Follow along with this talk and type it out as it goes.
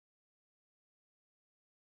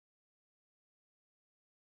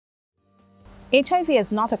HIV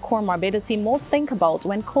is not a comorbidity most think about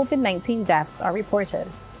when COVID-19 deaths are reported.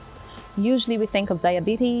 Usually we think of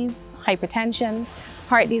diabetes, hypertension,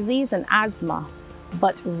 heart disease, and asthma,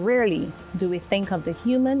 but rarely do we think of the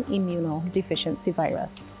human immunodeficiency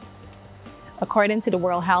virus. According to the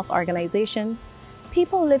World Health Organization,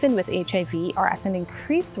 people living with HIV are at an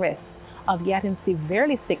increased risk of getting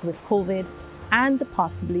severely sick with COVID and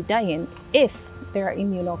possibly dying if they are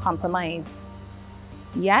immunocompromised.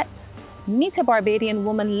 Yet, meet a Barbadian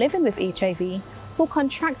woman living with HIV who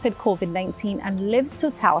contracted COVID-19 and lives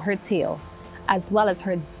to tell her tale, as well as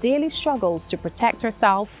her daily struggles to protect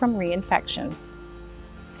herself from reinfection.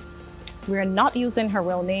 We're not using her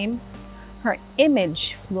real name, her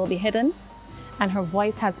image will be hidden, and her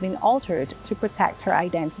voice has been altered to protect her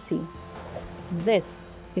identity. This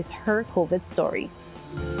is her COVID story.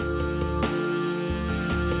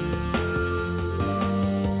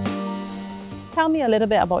 Tell me a little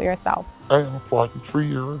bit about yourself. I am 43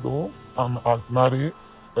 years old. I'm asthmatic.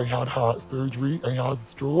 I had heart surgery. I had a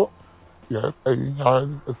stroke. Yes, I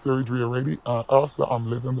had a surgery already. And also, I'm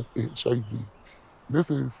living with HIV. This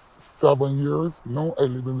is 7 years now I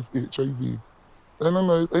living with HIV. And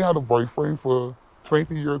I had a boyfriend for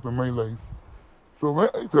 20 years of my life. So when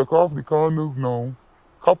I took off the condoms now,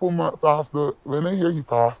 couple months after, when I hear he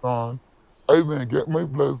passed on, I went and get my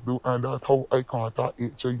bloods done, and that's how I contact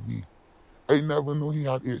HIV. I never knew he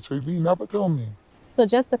had HIV, he never told me. So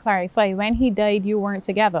just to clarify, when he died, you weren't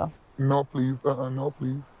together? No, please, no,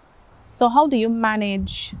 please. So how do you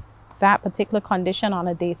manage that particular condition on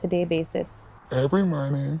a day-to-day basis? Every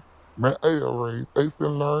morning, when I arise, I say,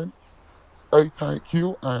 Lord, I thank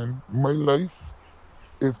you, and my life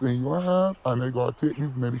is in your hands, and I gotta take these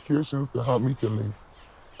medications to help me to live.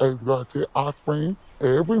 I gotta take aspirins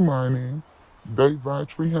every morning, Divan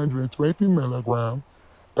 320 milligrams.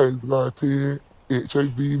 I gotta take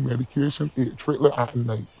HIV medication 8 triplets at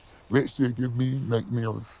night, which they give me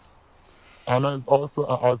nightmares. And I'm also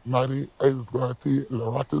an asthmatic. I gotta take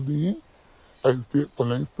loratadine, I take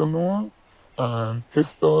penicillins and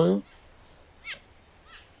histoil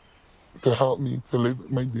to help me to live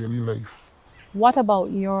my daily life. What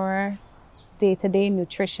about your day-to-day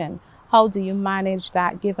nutrition? How do you manage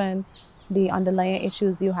that given the underlying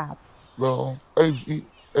issues you have? Well, I eat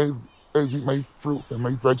my fruits and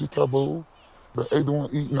my vegetables, but I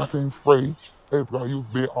don't eat nothing free. I gotta use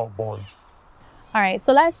bait or boil. All right,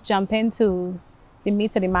 so let's jump into the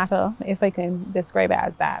meat of the matter, if I can describe it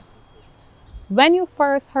as that. When you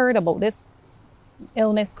first heard about this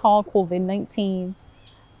illness called COVID-19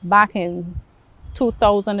 back in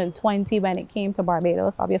 2020 when it came to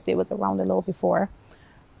Barbados, obviously it was around a little before,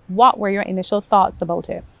 what were your initial thoughts about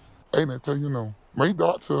it? I didn't tell you no. My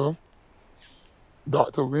doctor,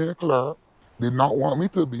 Dr. Wayne Clark, did not want me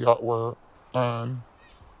to be at work, and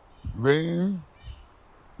then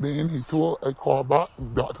he told, I called back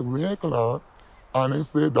Dr. Wayne Clark, and I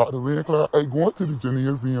said, Dr. Wayne Clark, I go to the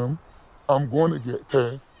gymnasium, I'm going to get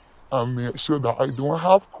tests and make sure that I don't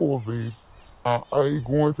have COVID, and I'm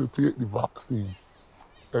going to take the vaccine.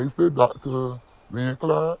 I said, Dr. Wayne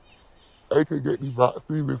Clark, I could get the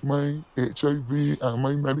vaccine with my HIV and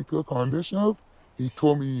my medical conditions. He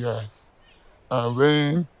told me yes. And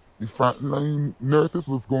when the frontline nurses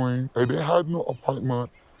was going, I didn't have no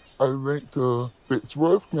appointment. I went to 6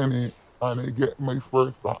 Rose Clinic and I get my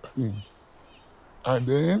first vaccine. And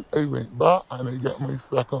then I went back and I get my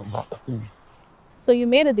second vaccine. So you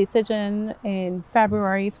made a decision in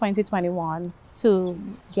February 2021 to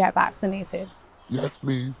get vaccinated. Yes,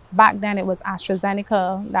 please. Back then it was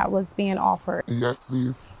AstraZeneca that was being offered. Yes,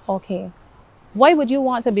 please. Okay. Why would you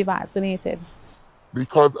want to be vaccinated?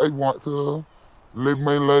 Because I want to live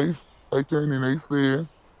my life. I turn and I say,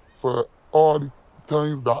 for all the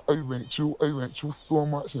times that I went through so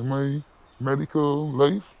much in my medical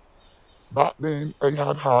life. Back then, I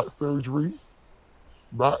had heart surgery.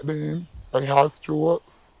 Back then, I had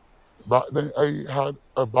strokes. Back then, I had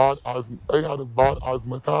a bad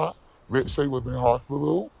asthma attack, which I was in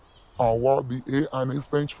hospital on Ward B8, and I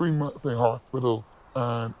spent 3 months in hospital.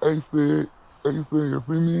 And I said, you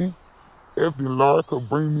see me, if the Lord could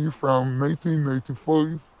bring me from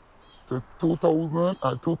 1995 to 2000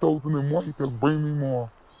 and 2001, he could bring me more.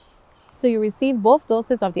 So you received both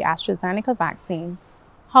doses of the AstraZeneca vaccine.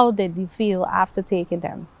 How did you feel after taking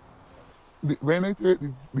them? When I took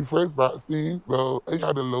the first vaccine, well, I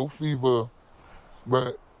had a low fever,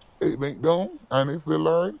 but it went down, and I said,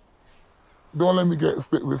 Lord, don't let me get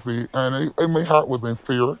sick with it. And my heart was in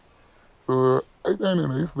fear. So I turned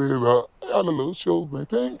and I said, well, I had a little chosen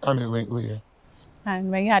thing, and it went there.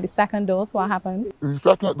 And when you had the second dose, what happened? The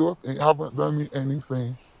second dose, it haven't done me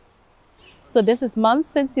anything. So this is months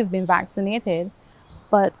since you've been vaccinated,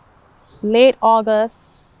 but late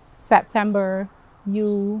August, September,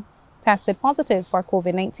 you tested positive for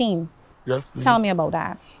COVID-19. Yes, please. Tell me about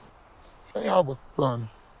that. I have a son.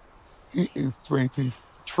 He is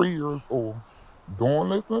 23 years old. Don't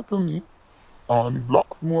listen to me. On the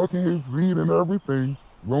block smoking his weed and everything,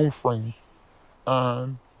 wrong friends.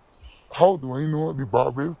 And how do I know the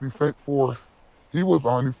Barbados Defense Force? He was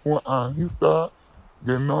on the phone and he started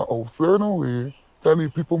getting on a certain way, telling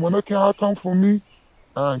people when they can't come for me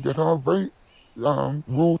and get on very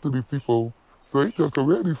rude to the people. So he took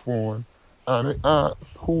away the phone and I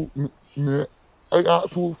asked who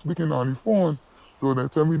was speaking on the phone. So they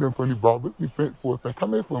tell me them from the Barbados Defense Force they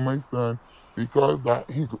come in for my son because that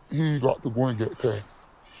he got to go and get tests.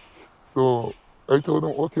 So I told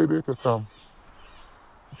them okay they could come.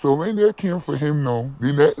 So when they came for him now,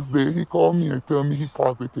 the next day he called me and told me he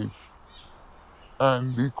positive.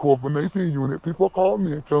 And the COVID-19 unit people called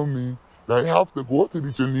me and told me that I have to go to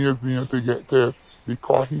the gymnasium to get tested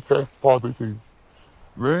because he tests positive.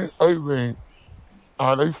 When I went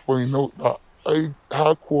and I find out that I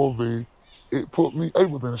had COVID, I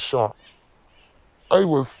was in shock. I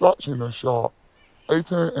was such in a shock. I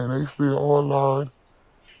turned and I said, oh Lord,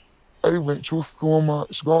 I went through so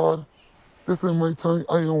much, God. This is my time,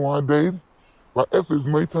 I don't want to die. But if it's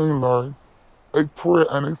my time, Lord, I pray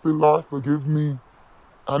and I say, Lord, forgive me.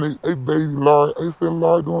 And I beg the Lord, I say,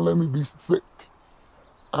 Lord, don't let me be sick.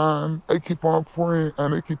 And I keep on praying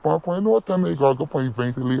and I keep on praying. No time I got to go on the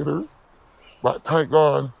ventilators. But thank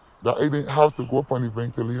God that I didn't have to go up on the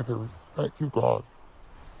ventilators. Thank you, God.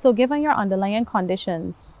 So given your underlying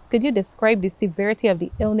conditions, could you describe the severity of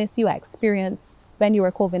the illness you experienced when you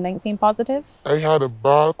were COVID-19 positive? I had a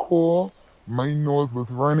bad cold, my nose was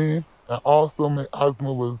running, and also my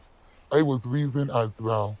asthma I was wheezing as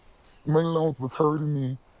well. My lungs was hurting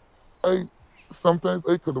me. Sometimes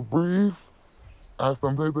I could breathe, and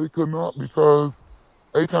sometimes I could not because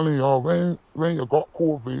I telling y'all when you got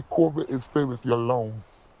COVID is filled with your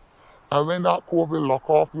lungs. And when that COVID lock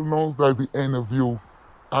off your lungs, that's the end of you.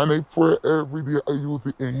 And I pray every day I use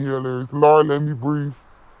the inhalers. Lord, let me breathe.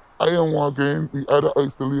 I don't want to get in the other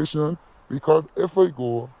isolation because if I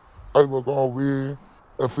go, I will go away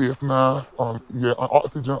a face mask, on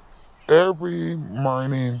oxygen. Every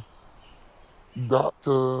morning,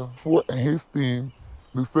 Dr. Ford and his team,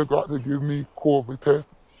 they still got to give me COVID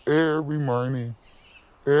tests every morning.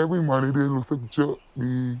 Every morning they look to check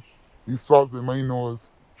the spots in my nose.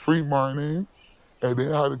 3 mornings, and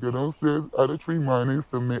then I had to go downstairs other 3 mornings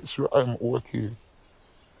to make sure I'm okay.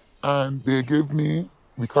 And they give me,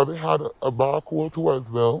 because I had a barcode too as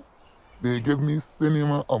well, they give me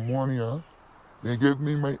cinema ammonia. They give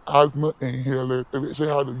me my asthma inhalers. I actually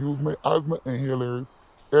had to use my asthma inhalers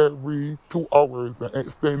every 2 hours and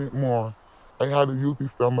extend it more. I had to use the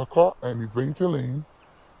Semacot and the Ventolin,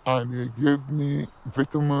 and they give me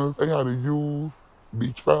vitamins. I had to use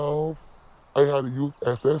B12. I had to use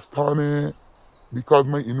SS tonic because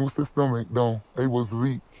my immune system went down. I was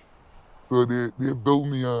weak. So they built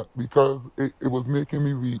me up because it was making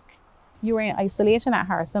me weak. You were in isolation at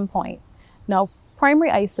Harrison Point. Now,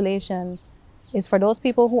 primary isolation is for those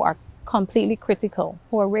people who are completely critical,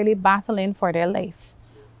 who are really battling for their life.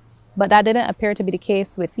 But that didn't appear to be the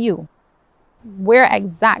case with you. Where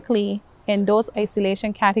exactly in those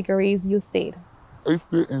isolation categories you stayed? I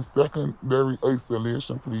stayed in secondary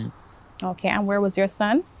isolation, please. Okay, and where was your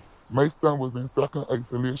son? My son was in second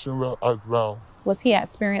isolation as well. Was he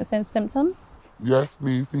experiencing symptoms? Yes,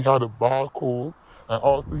 please. He had a bad cold, and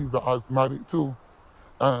also he's an asthmatic too.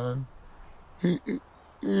 And he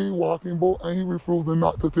walking about and he refusing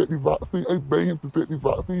not to take the vaccine. I beg him to take the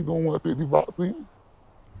vaccine. He don't want to take the vaccine.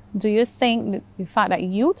 Do you think that the fact that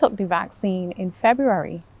you took the vaccine in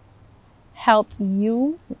February helped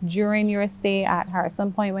you during your stay at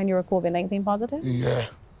Harrison Point when you were COVID-19 positive?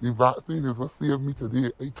 Yes, the vaccine is what saved me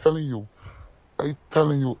today. I'm telling you,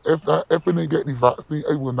 if I didn't get the vaccine,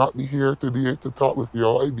 I would not be here today to talk with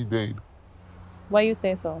y'all. I'd be dead. Why you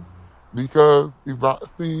say so? Because the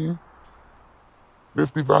vaccine,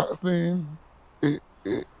 it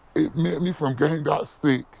made me from getting that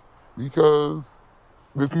sick. Because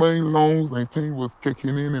with my lungs and thing was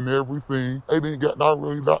kicking in and everything, I didn't get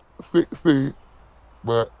that sick,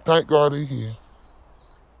 but thank God I'm here.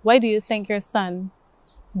 Why do you think your son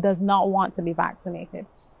does not want to be vaccinated?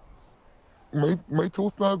 My 2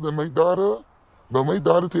 sons and my daughter, but my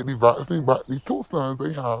daughter take the vaccine, but the 2 sons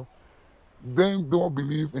I have, they don't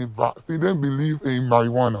believe in vaccine, they believe in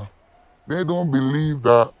marijuana. They don't believe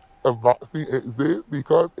that a vaccine exists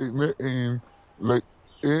because it making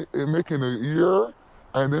a year,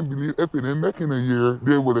 and then believe if it ain't making a year,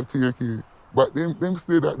 they would take it. But them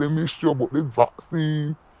say that they make sure about this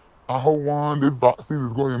vaccine, and how on this vaccine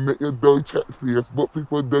is going to make your die check face, but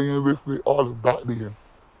people dying with it, all of that there.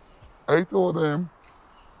 I told them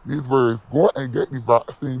these words, go and get the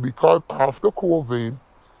vaccine because after COVID,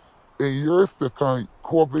 in your second,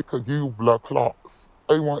 COVID could give you blood clots.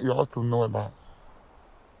 I want y'all to know that.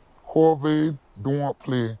 COVID don't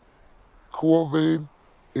play. COVID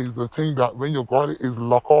is the thing that when you got it, is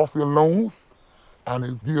lock off your lungs and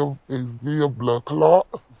it's give blood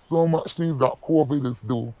clots. So much things that COVID is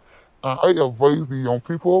do. And I advise the young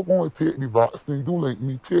people who want to take the vaccine, do like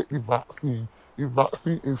me, take the vaccine. The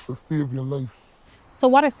vaccine is for save your life. So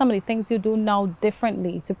what are some of the things you do now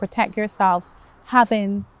differently to protect yourself,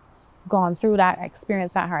 having gone through that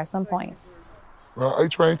experience at some point? Well, I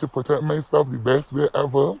try to protect myself the best way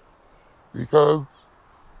ever because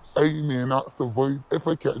I may not survive. If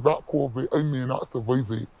I catch that COVID, I may not survive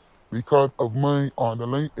it because of my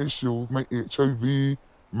underlying issues, my HIV,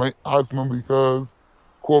 my asthma, because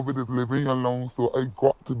COVID is living in your lungs, so I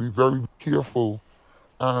got to be very careful.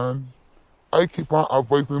 And I keep on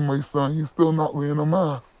advising my son, he's still not wearing a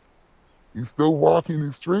mask. He's still walking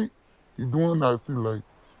the street. He's doing that, see, like.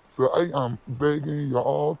 So I am begging you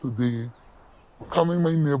all today, come in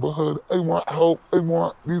my neighborhood. I want help. I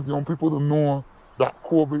want these young people to know that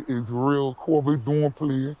COVID is real. COVID don't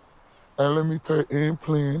play. And let me tell you, it ain't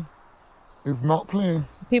playing. It's not playing.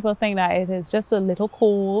 People think that it is just a little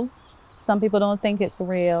cool. Some people don't think it's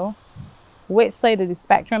real. Which side of the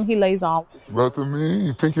spectrum he lays on? But to me,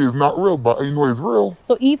 you think it's not real, but I know it's real.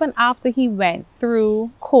 So even after he went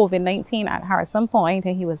through COVID-19 at some point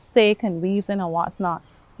and he was sick and wheezing and what's not,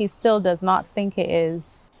 he still does not think it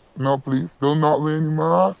is. No, please. Still not wearing the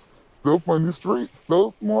mask. Still on the street.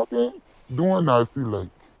 Still smoking. Doing that, see, like.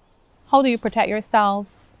 How do you protect yourself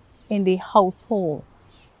in the household?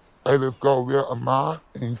 I just gotta wear a mask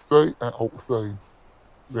inside and outside.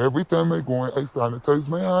 Every time I go in, I sanitize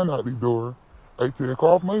my hand at the door. I take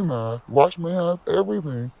off my mask, wash my hands,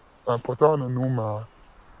 everything, and put on a new mask.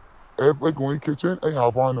 If I go in the kitchen, I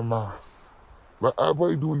have on a mask.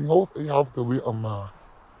 Whatever I do in the house, I have to wear a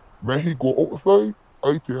mask. When he go outside,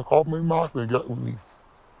 I take off my mask and get released.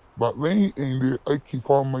 But when he in there, I keep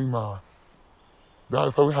on my mask.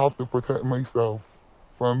 That's how I have to protect myself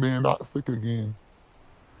from being that sick again.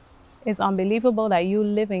 It's unbelievable that you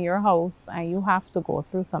live in your house and you have to go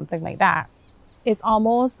through something like that. It's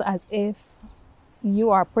almost as if you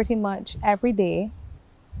are pretty much every day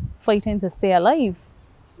fighting to stay alive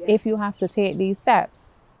if you have to take these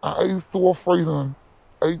steps. I'm so afraid, hon.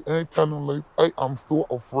 I ain't telling lies. I am so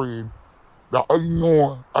afraid that I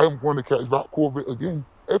know I'm going to catch that COVID again.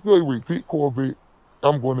 If I repeat COVID,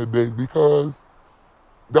 I'm going to die because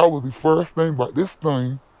that was the first time, but this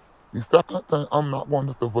time, the second time, I'm not going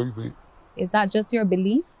to survive it. Is that just your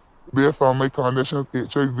belief? Based on my conditions,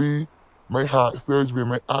 HIV, my heart surgery,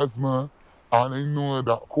 my asthma, and I know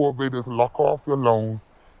that COVID is lock off your lungs.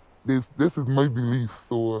 This is my belief.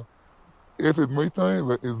 So if it's my time,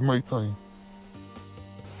 it's my time.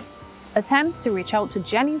 Attempts to reach out to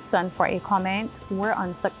Jenny's son for a comment were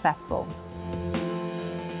unsuccessful.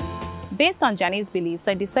 Based on Jenny's beliefs,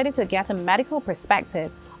 I decided to get a medical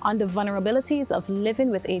perspective on the vulnerabilities of living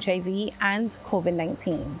with HIV and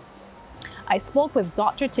COVID-19. I spoke with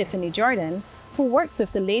Dr. Tiffany Jordan, who works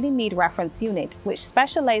with the Lady Mead Reference Unit, which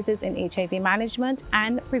specializes in HIV management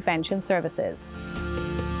and prevention services.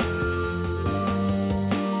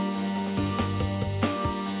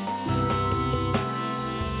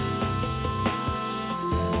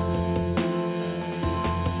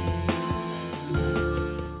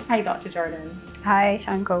 Hi, Dr. Jordan. Hi,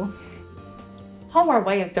 Shanko. How or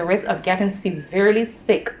why is the risk of getting severely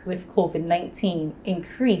sick with COVID-19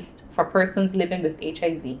 increased for persons living with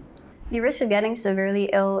HIV? The risk of getting severely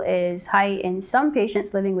ill is high in some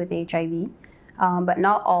patients living with HIV, but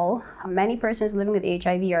not all. Many persons living with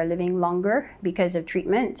HIV are living longer because of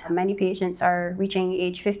treatment. Many patients are reaching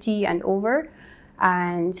age 50 and over,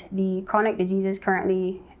 and the chronic diseases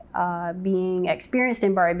currently being experienced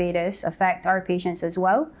in Barbados affect our patients as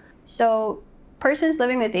well. So persons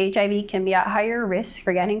living with HIV can be at higher risk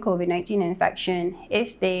for getting COVID-19 infection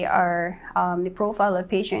if they are the profile of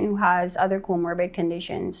patient who has other comorbid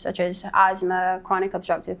conditions such as asthma, chronic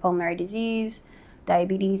obstructive pulmonary disease,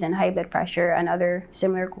 diabetes, and high blood pressure, and other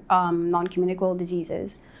similar non-communicable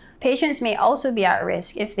diseases. Patients may also be at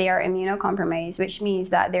risk if they are immunocompromised, which means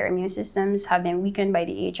that their immune systems have been weakened by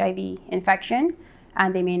the HIV infection,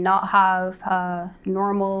 and they may not have a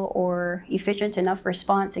normal or efficient enough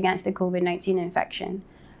response against the COVID-19 infection.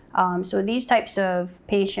 So these types of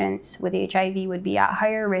patients with HIV would be at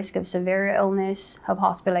higher risk of severe illness, of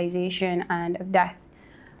hospitalization, and of death.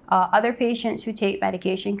 Other patients who take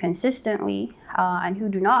medication consistently and who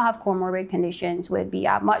do not have comorbid conditions would be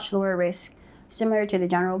at much lower risk, similar to the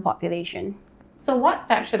general population. So what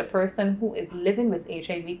steps should a person who is living with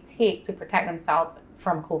HIV take to protect themselves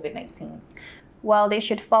from COVID-19? Well, they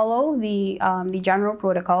should follow the general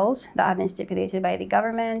protocols that have been stipulated by the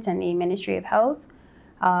government and the Ministry of Health.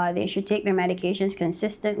 They should take their medications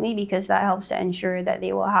consistently because that helps to ensure that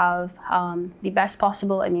they will have the best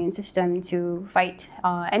possible immune system to fight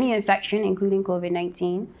any infection, including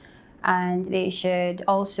COVID-19. And they should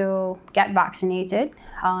also get vaccinated.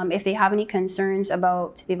 If they have any concerns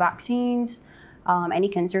about the vaccines, any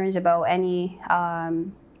concerns about any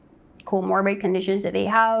comorbid conditions that they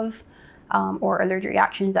have, or allergic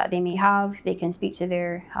reactions that they may have, they can speak to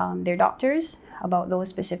their doctors about those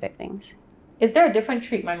specific things. Is there a different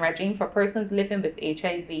treatment regime for persons living with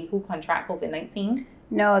HIV who contract COVID-19?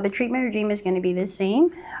 No, the treatment regime is going to be the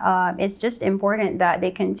same. It's just important that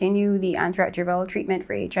they continue the antiretroviral treatment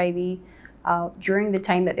for HIV during the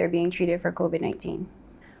time that they're being treated for COVID-19.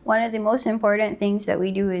 One of the most important things that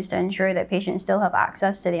we do is to ensure that patients still have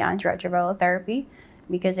access to the antiretroviral therapy,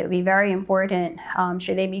 because it would be very important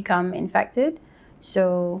should they become infected.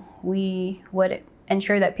 So we would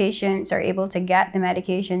ensure that patients are able to get the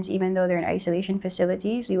medications even though they're in isolation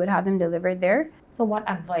facilities. We would have them delivered there. So what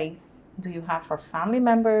advice do you have for family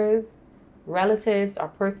members, relatives, or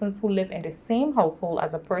persons who live in the same household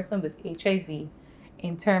as a person with HIV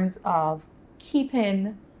in terms of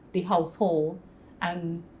keeping the household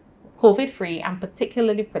and COVID-free and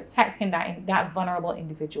particularly protecting that vulnerable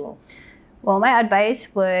individual? Well, my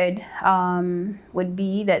advice would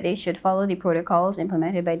be that they should follow the protocols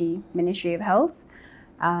implemented by the Ministry of Health,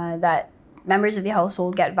 that members of the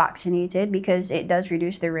household get vaccinated because it does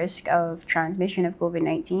reduce the risk of transmission of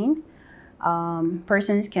COVID-19.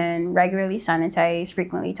 Persons can regularly sanitize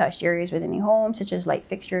frequently touched areas within the home, such as light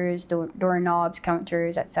fixtures, doorknobs,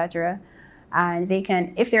 counters, etc. And they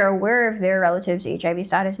can, if they're aware of their relatives' HIV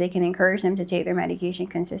status, they can encourage them to take their medication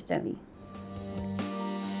consistently.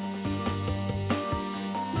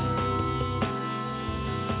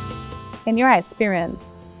 In your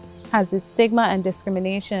experience, has the stigma and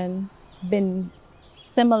discrimination been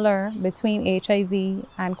similar between HIV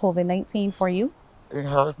and COVID-19 for you? In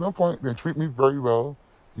Harrison Point, they treat me very well.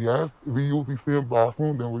 Yes, we use the same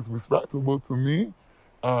bathroom. They was respectable to me.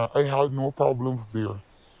 I had no problems there.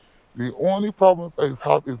 The only problems I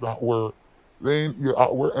have is at work. Then you're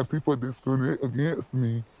at work and people discriminate against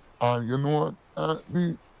me. And you know,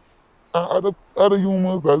 the other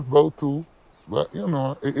humans as well too. But you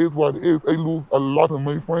know, it is what it is. I lose a lot of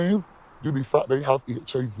my friends due to the fact they have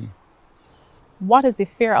HIV. What is the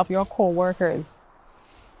fear of your co-workers?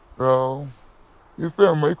 Well, the fear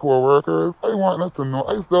of my co-workers, I want them to know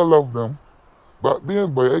I still love them. But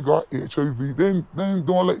then, boy, I got HIV. They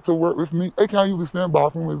don't like to work with me. I can't use the same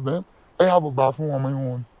bathroom as them. I have a bathroom on my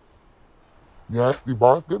own. Yes, the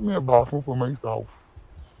boss get me a bathroom for myself.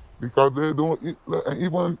 Because they don't, and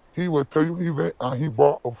even he will tell you he went and he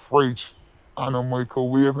bought a fridge and a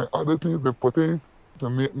microwave and other things they put in to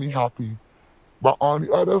make me happy. But on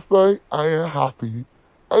the other side, I ain't happy.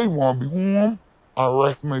 I want to be home and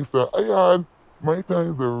rest myself. I had my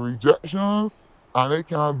times of rejections and I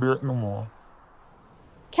can't bear it no more.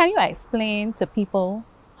 Can you explain to people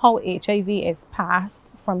how HIV is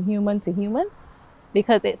passed from human to human?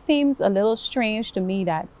 Because it seems a little strange to me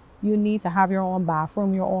that you need to have your own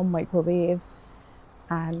bathroom, your own microwave.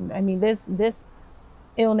 And I mean, this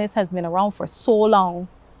illness has been around for so long.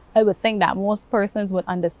 I would think that most persons would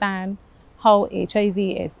understand how HIV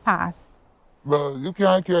is passed. Well, you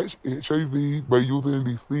can't catch HIV by using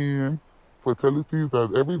the same facilities as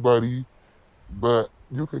everybody, but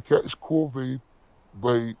you can catch COVID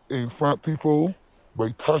by in front people, by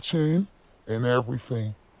touching and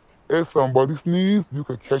everything. If somebody sneezes, you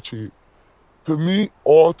can catch it. To me,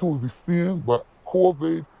 all two is the same, but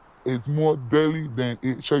COVID is more deadly than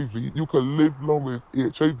HIV. You can live long with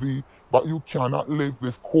HIV, but you cannot live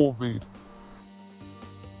with COVID.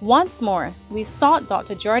 Once more, we sought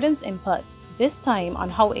Dr. Jordan's input, this time on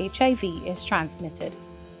how HIV is transmitted.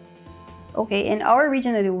 Okay, in our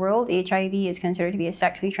region of the world, HIV is considered to be a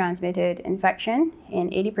sexually transmitted infection. In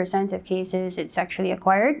 80% of cases, it's sexually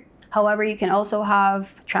acquired. However, you can also have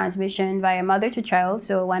transmission via mother to child.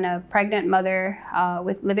 So when a pregnant mother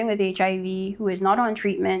living with HIV who is not on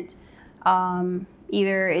treatment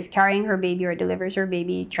either is carrying her baby or delivers her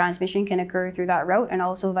baby, transmission can occur through that route, and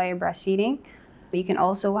also via breastfeeding. You can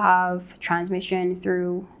also have transmission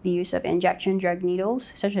through the use of injection drug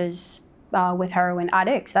needles, such as with heroin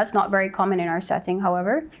addicts. That's not very common in our setting,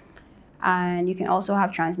 however. And you can also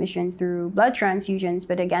have transmission through blood transfusions,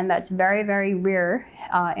 but again, that's very, very rare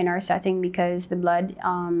in our setting because the blood,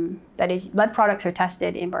 blood products are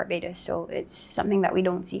tested in Barbados, so it's something that we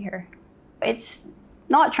don't see here. It's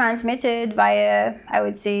not transmitted via, I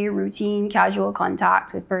would say, routine casual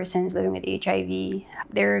contact with persons living with HIV.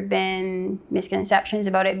 There have been misconceptions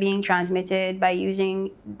about it being transmitted by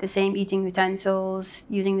using the same eating utensils,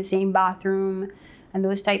 using the same bathroom, and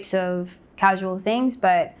those types of casual things,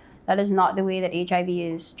 but that is not the way that HIV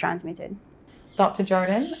is transmitted. Dr.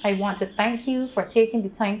 Jordan, I want to thank you for taking the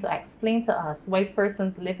time to explain to us why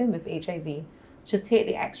persons living with HIV should take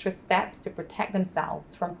the extra steps to protect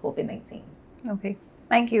themselves from COVID-19. Okay,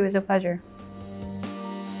 thank you. It was a pleasure.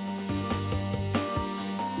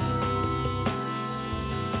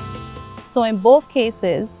 So in both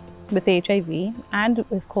cases, with HIV and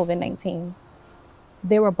with COVID-19,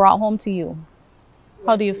 they were brought home to you.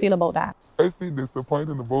 How do you feel about that? I feel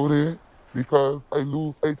disappointed about it because I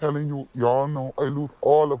telling you, y'all know, I lose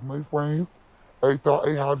all of my friends. I thought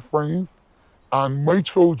I had friends and my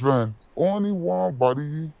children. Only one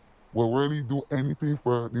body will really do anything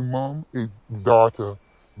for the mom is the daughter,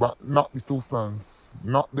 but not the two sons,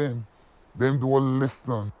 not them. Them don't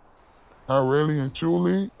listen. And really and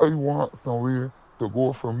truly, I want somewhere to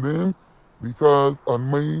go from them because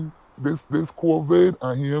on this COVID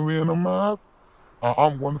and here wearing a mask, and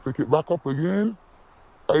I'm going to pick it back up again.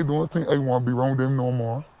 I don't think I want to be around them no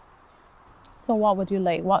more. So what would you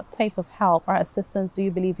like? What type of help or assistance do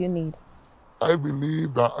you believe you need? I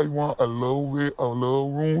believe that I want a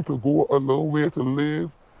little room to go, a little way to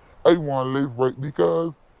live. I want to live right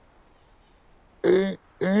because it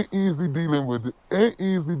ain't easy dealing with it. Ain't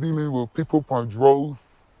easy dealing with people on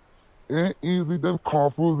drugs. Ain't easy them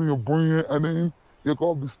confusing your brain and then you're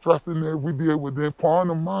going to be stressing every day with them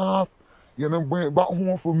putting a mask. You know, bring it back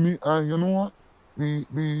home for me, and you know,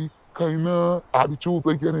 the kind of attitudes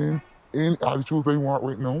I get in attitudes I want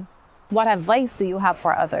right now. What advice do you have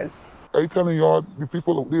for others? I telling y'all, the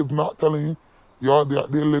people out there not telling y'all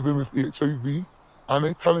that they're living with HIV, and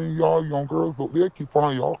they telling y'all young girls out there keep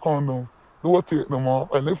on y'all condoms. Don't take them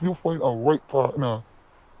off, and if you find a right partner,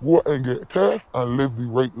 go and get tested and live the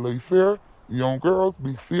right life here. Young girls,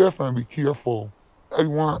 be safe and be careful. I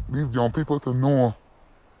want these young people to know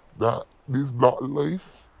that this block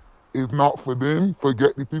life is not for them.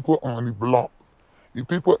 Forget the people on the blocks. The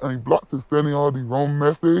people on the blocks is sending all the wrong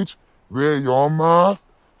message. Wear your mask,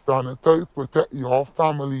 sanitize, protect your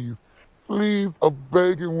families. Please, I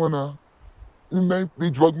beg you, wanna make the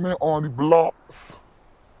drug men on the blocks.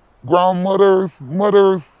 Grandmothers,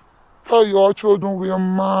 mothers, tell your children wear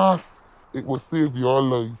masks. It will save your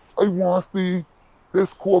lives. I want to see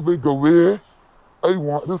this COVID go away. I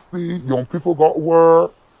want to see young people got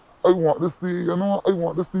work. I want to see, I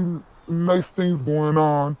want to see nice things going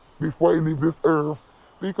on before I leave this earth.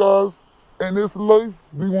 Because in this life,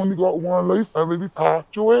 we only got one life, and when we pass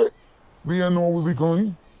through it, we don't know where we're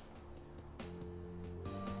going.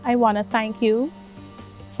 I want to thank you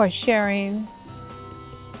for sharing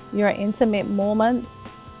your intimate moments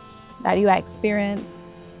that you experienced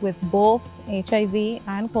with both HIV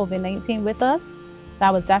and COVID-19 with us.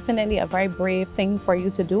 That was definitely a very brave thing for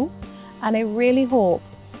you to do. And I really hope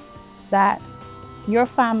that your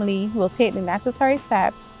family will take the necessary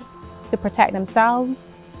steps to protect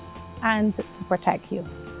themselves and to protect you.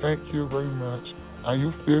 Thank you very much. And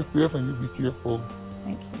you stay safe and you be careful.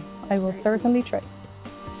 Thank you. I will certainly try.